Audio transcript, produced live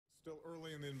Still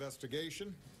early in the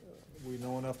investigation. We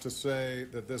know enough to say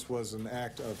that this was an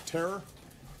act of terror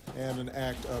and an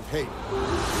act of hate.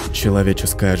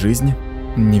 Человеческая жизнь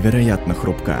невероятно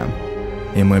хрупка,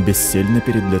 и мы бессильны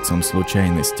перед лицом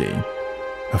случайностей.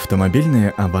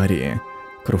 Автомобильные аварии,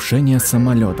 крушение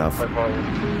самолетов,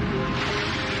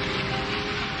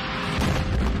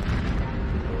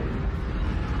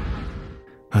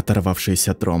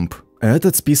 оторвавшийся тромб.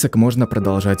 Этот список можно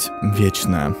продолжать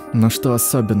вечно, но что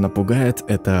особенно пугает,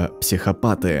 это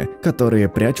психопаты, которые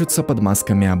прячутся под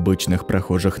масками обычных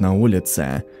прохожих на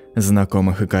улице,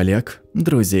 знакомых и коллег,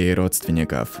 друзей и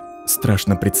родственников.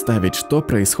 Страшно представить, что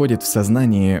происходит в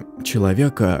сознании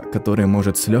человека, который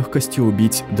может с легкостью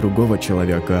убить другого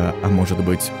человека, а может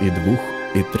быть и двух,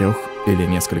 и трех, или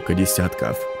несколько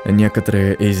десятков.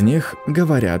 Некоторые из них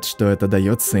говорят, что это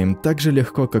дается им так же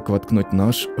легко, как воткнуть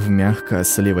нож в мягкое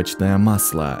сливочное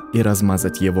масло и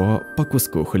размазать его по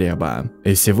куску хлеба.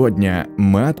 И сегодня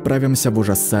мы отправимся в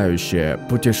ужасающее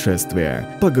путешествие,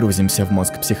 погрузимся в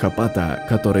мозг психопата,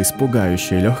 который с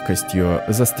пугающей легкостью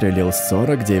застрелил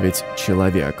 49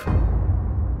 человек.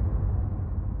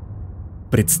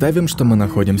 Представим, что мы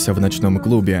находимся в ночном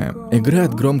клубе.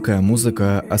 Играет громкая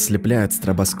музыка, ослепляет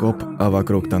стробоскоп, а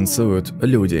вокруг танцуют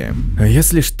люди.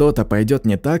 Если что-то пойдет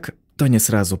не так, то не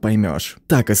сразу поймешь.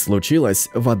 Так и случилось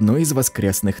в одну из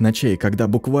воскресных ночей, когда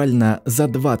буквально за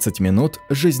 20 минут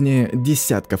жизни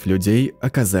десятков людей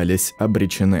оказались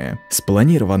обречены.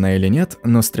 Спланировано или нет,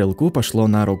 но стрелку пошло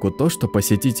на руку то, что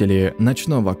посетители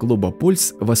ночного клуба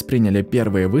 «Пульс» восприняли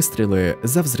первые выстрелы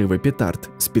за взрывы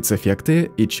петард, спецэффекты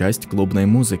и часть клубной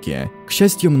музыки. К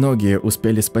счастью, многие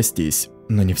успели спастись.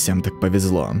 Но не всем так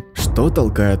повезло. Что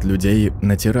толкает людей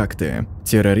на теракты?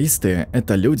 Террористы –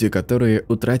 это люди, которые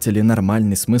утратили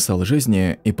нормальный смысл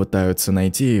жизни и пытаются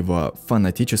найти его в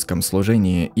фанатическом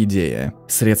служении идеи.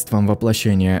 Средством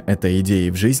воплощения этой идеи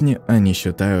в жизни они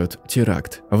считают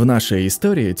теракт. В нашей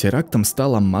истории терактом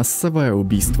стало массовое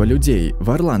убийство людей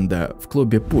в Орландо в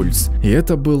клубе «Пульс». И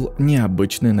это был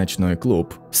необычный ночной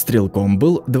клуб. Стрелком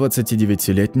был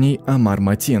 29-летний Омар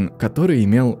Матин, который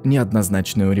имел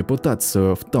неоднозначную репутацию,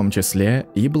 в том числе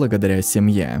и благодаря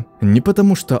семье. Не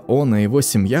потому что он и его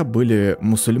семья были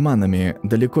мусульманами,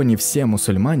 далеко не все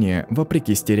мусульмане,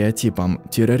 вопреки стереотипам,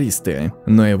 террористы.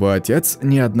 Но его отец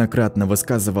неоднократно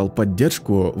высказывал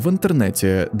поддержку в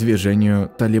интернете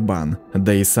движению «Талибан».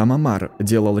 Да и сам Омар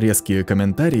делал резкие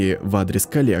комментарии в адрес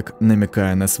коллег,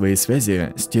 намекая на свои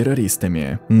связи с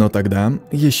террористами. Но тогда,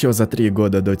 еще за 3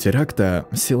 года до теракта,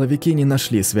 силовики не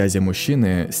нашли связи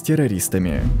мужчины с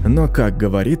террористами. Но, как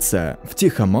говорится, в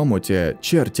тихом омуте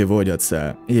черти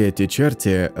водятся, и эти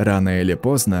черти рано или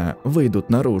поздно выйдут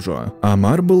наружу.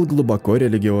 Омар был глубоко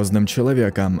религиозным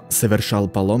человеком, совершал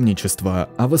паломничество,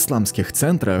 а в исламских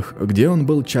центрах, где он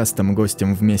был частым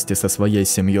гостем вместе со своей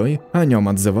семьей, о нем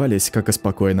отзывались как о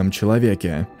спокойном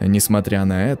человеке. Несмотря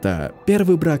на это,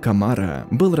 первый брак Омара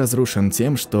был разрушен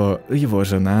тем, что его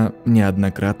жена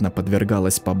неоднократно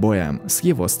подвергалась побоям с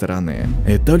его стороны.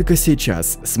 И только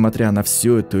сейчас, смотря на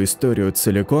всю эту историю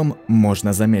целиком,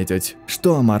 можно заметить,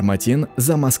 что Омар Матин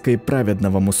за маской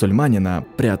праведного мусульманина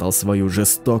прятал свою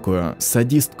жестокую,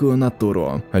 садистскую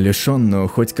натуру, лишенную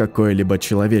хоть какой-либо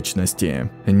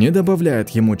человечности. Не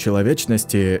добавляет ему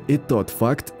человечности и тот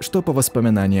факт, что по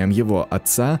воспоминаниям его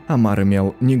отца Омар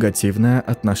имел негативное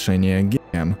отношение к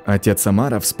геям. Отец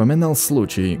Омара вспоминал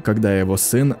случай, когда его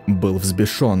сын был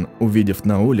взбешен, увидев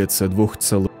на улице 2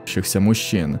 целующихся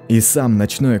мужчин. И сам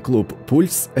ночной клуб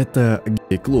 «Пульс» — это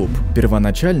гей-клуб.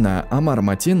 Первоначально Омар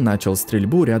Матин начал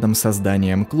стрельбу рядом со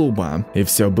зданием клуба. И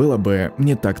все было бы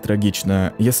не так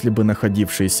трагично, если бы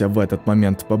находившийся в этот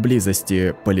момент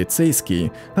поблизости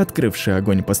полицейский, открывший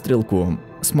огонь по стрелку,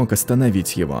 смог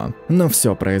остановить его. Но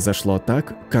все произошло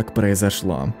так, как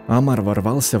произошло. Омар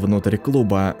ворвался внутрь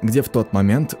клуба, где в тот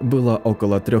момент было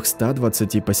около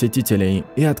 320 посетителей,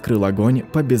 и открыл огонь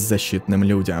по беззащитным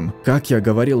людям. Как я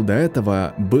говорил до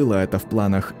этого, было это в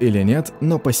планах или нет,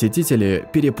 но посетители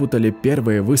перепутали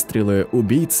первые выстрелы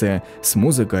убийцы с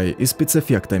музыкой и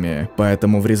спецэффектами.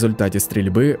 Поэтому в результате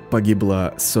стрельбы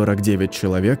погибло 49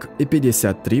 человек и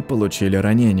 53 получили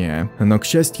ранения. Но, к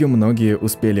счастью, многие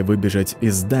успели выбежать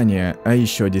из здания, а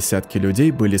еще десятки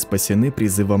людей были спасены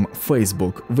призывом в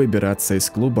Facebook выбираться из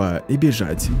клуба и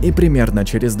бежать. И примерно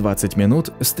через 20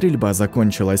 минут стрельба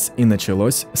закончилась, и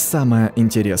началось самое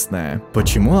интересное.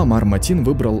 Почему Омар Матин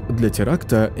выбрал для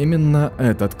теракта именно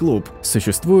этот клуб?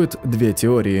 Существует 2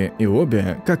 теории, и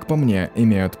обе, как по мне,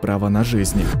 имеют право на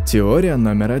жизнь. Теория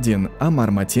номер 1.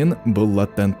 Омар Матин был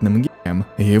латентным геем.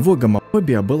 Его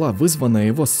гомофобия была вызвана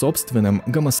его собственным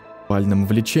гомосексуальным гомосексуальным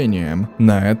влечением.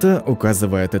 На это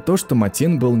указывает и то, что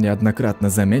Матин был неоднократно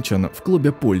замечен в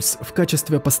клубе «Пульс» в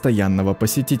качестве постоянного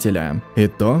посетителя, и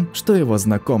то, что его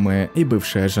знакомые и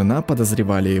бывшая жена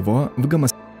подозревали его в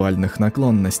гомосексуальных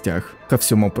наклонностях. Ко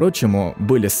всему прочему,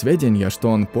 были сведения, что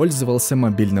он пользовался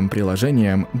мобильным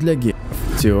приложением для геев.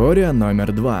 Теория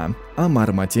номер 2.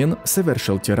 Омар Матин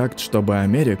совершил теракт, чтобы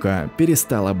Америка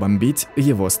перестала бомбить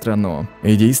его страну.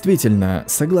 И действительно,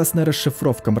 согласно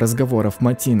расшифровкам разговоров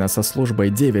Матина со службой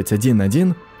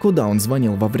 911, куда он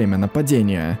звонил во время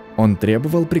нападения, он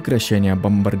требовал прекращения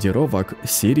бомбардировок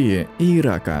Сирии и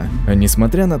Ирака.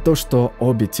 Несмотря на то, что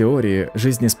обе теории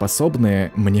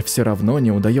жизнеспособны, мне все равно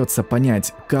не удается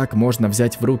понять, как можно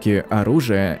взять в руки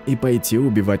оружие и пойти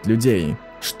убивать людей.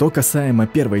 Что касаемо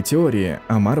первой теории,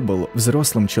 Омар был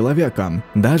взрослым человеком.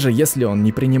 Даже если он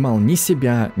не принимал ни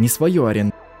себя, ни свою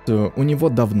ориентацию, у него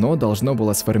давно должно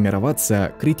было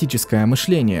сформироваться критическое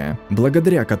мышление,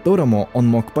 благодаря которому он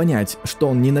мог понять, что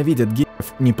он ненавидит геев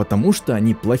не потому, что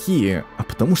они плохие, а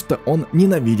потому что он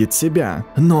ненавидит себя.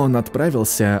 Но он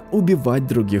отправился убивать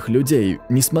других людей,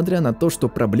 несмотря на то, что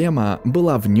проблема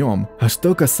была в нем. А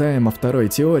что касаемо второй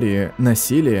теории,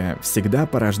 насилие всегда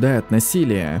порождает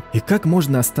насилие. И как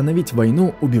можно остановить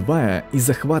войну, убивая и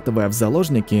захватывая в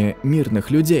заложники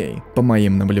мирных людей? По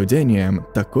моим наблюдениям,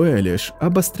 такое лишь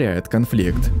обостряет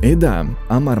конфликт. И да,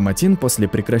 Омар Матин после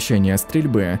прекращения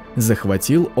стрельбы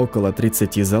захватил около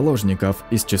 30 заложников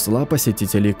из числа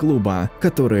посетителей клуба,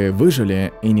 которые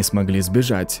выжили и не смогли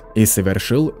сбежать, и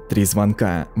совершил 3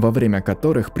 звонка, во время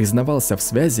которых признавался в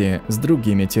связи с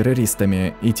другими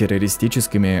террористами и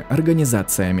террористическими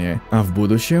организациями, а в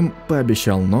будущем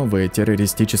пообещал новые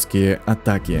террористические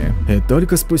атаки. И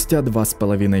только спустя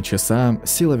 2,5 часа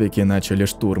силовики начали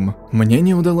штурм. Мне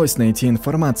не удалось найти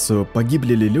информацию,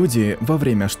 погибли ли люди во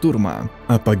время штурма,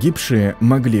 а погибшие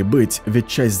могли быть, ведь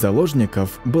часть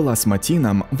заложников была с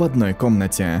Матином в одной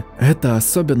комнате. Это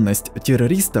особенность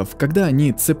террористов, когда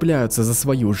они цепляются за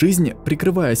свою жизнь,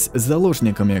 прикрываясь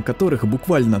заложниками, которых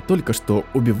буквально только что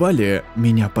убивали,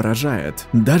 меня поражает.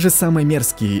 Даже самый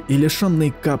мерзкий и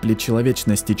лишенный капли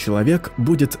человечности человек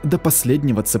будет до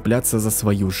последнего цепляться за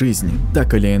свою жизнь.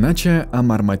 Так или иначе,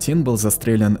 Омар Матин был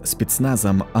застрелен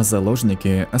спецназом, а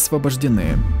заложники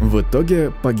освобождены. В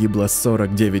итоге погибло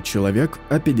 49 человек,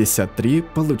 а 53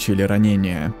 получили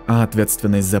ранения. А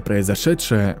ответственность за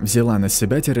произошедшее взяла на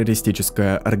себя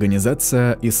террористическая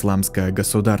организация «Исламское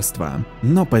государство».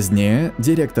 Но позднее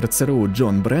директор ЦРУ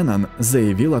Джон Бреннан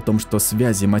заявил о том, что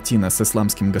связи Матина с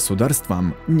исламским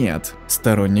государством нет.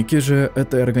 Сторонники же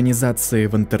этой организации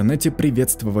в интернете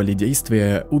приветствовали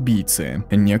действия убийцы.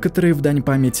 Некоторые в дань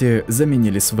памяти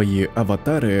заменили свои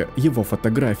аватары его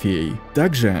фотографией.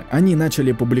 Также они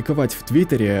начали публиковать в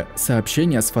Твиттере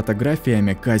сообщения с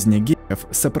фотографиями казни геев,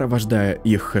 сопровождая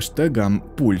их хэштегом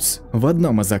 «Пульс». В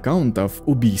одном из аккаунтов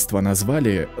убийство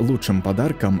назвали лучшим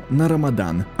подарком на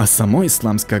Рамадан, а само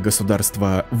исламское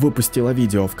государство выпустило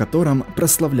видео, в котором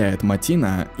прославляет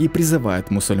Матина и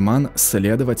призывает мусульман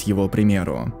следовать его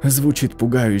примеру. Звучит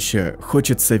пугающе,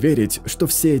 хочется верить, что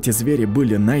все эти звери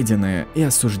были найдены и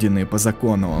осуждены по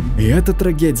закону. И эта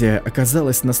трагедия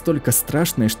оказалась настолько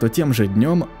страшной, что тем же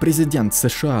днем президент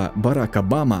США Барак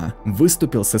Обама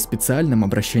выступил со специальным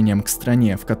обращением к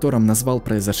стране, в котором назвал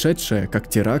произошедшее как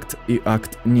теракт и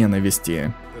акт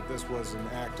ненависти.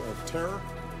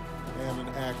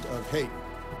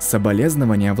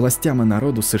 Соболезнования властям и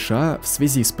народу США в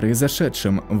связи с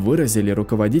произошедшим выразили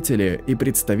руководители и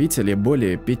представители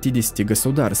более 50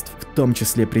 государств, в том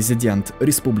числе президент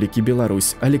Республики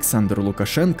Беларусь Александр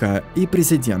Лукашенко и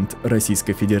президент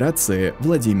Российской Федерации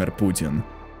Владимир Путин.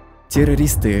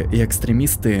 Террористы и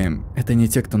экстремисты – это не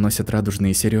те, кто носят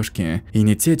радужные серёжки, и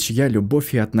не те, чья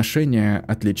любовь и отношения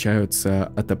отличаются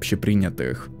от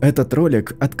общепринятых. Этот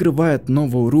ролик открывает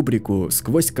новую рубрику,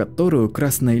 сквозь которую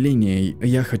красной линией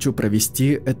я хочу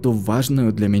провести эту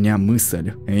важную для меня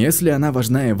мысль. Если она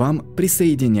важна и вам,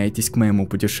 присоединяйтесь к моему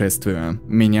путешествию.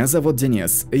 Меня зовут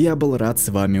Денис, и я был рад с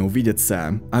вами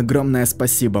увидеться. Огромное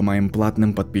спасибо моим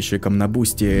платным подписчикам на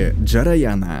Бусти: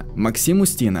 Джараяна, Максим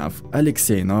Устинов,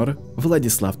 Алексей Нор,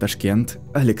 Владислав Ташкент,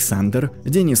 Александр,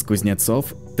 Денис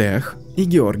Кузнецов, Тех и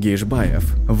Георгий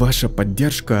Ишбаев. Ваша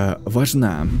поддержка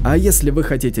важна. А если вы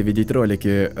хотите видеть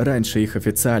ролики раньше их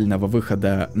официального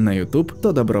выхода на YouTube,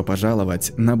 то добро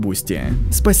пожаловать на Бусти.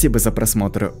 Спасибо за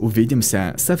просмотр,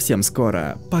 увидимся совсем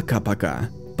скоро. Пока-пока.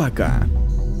 Пока.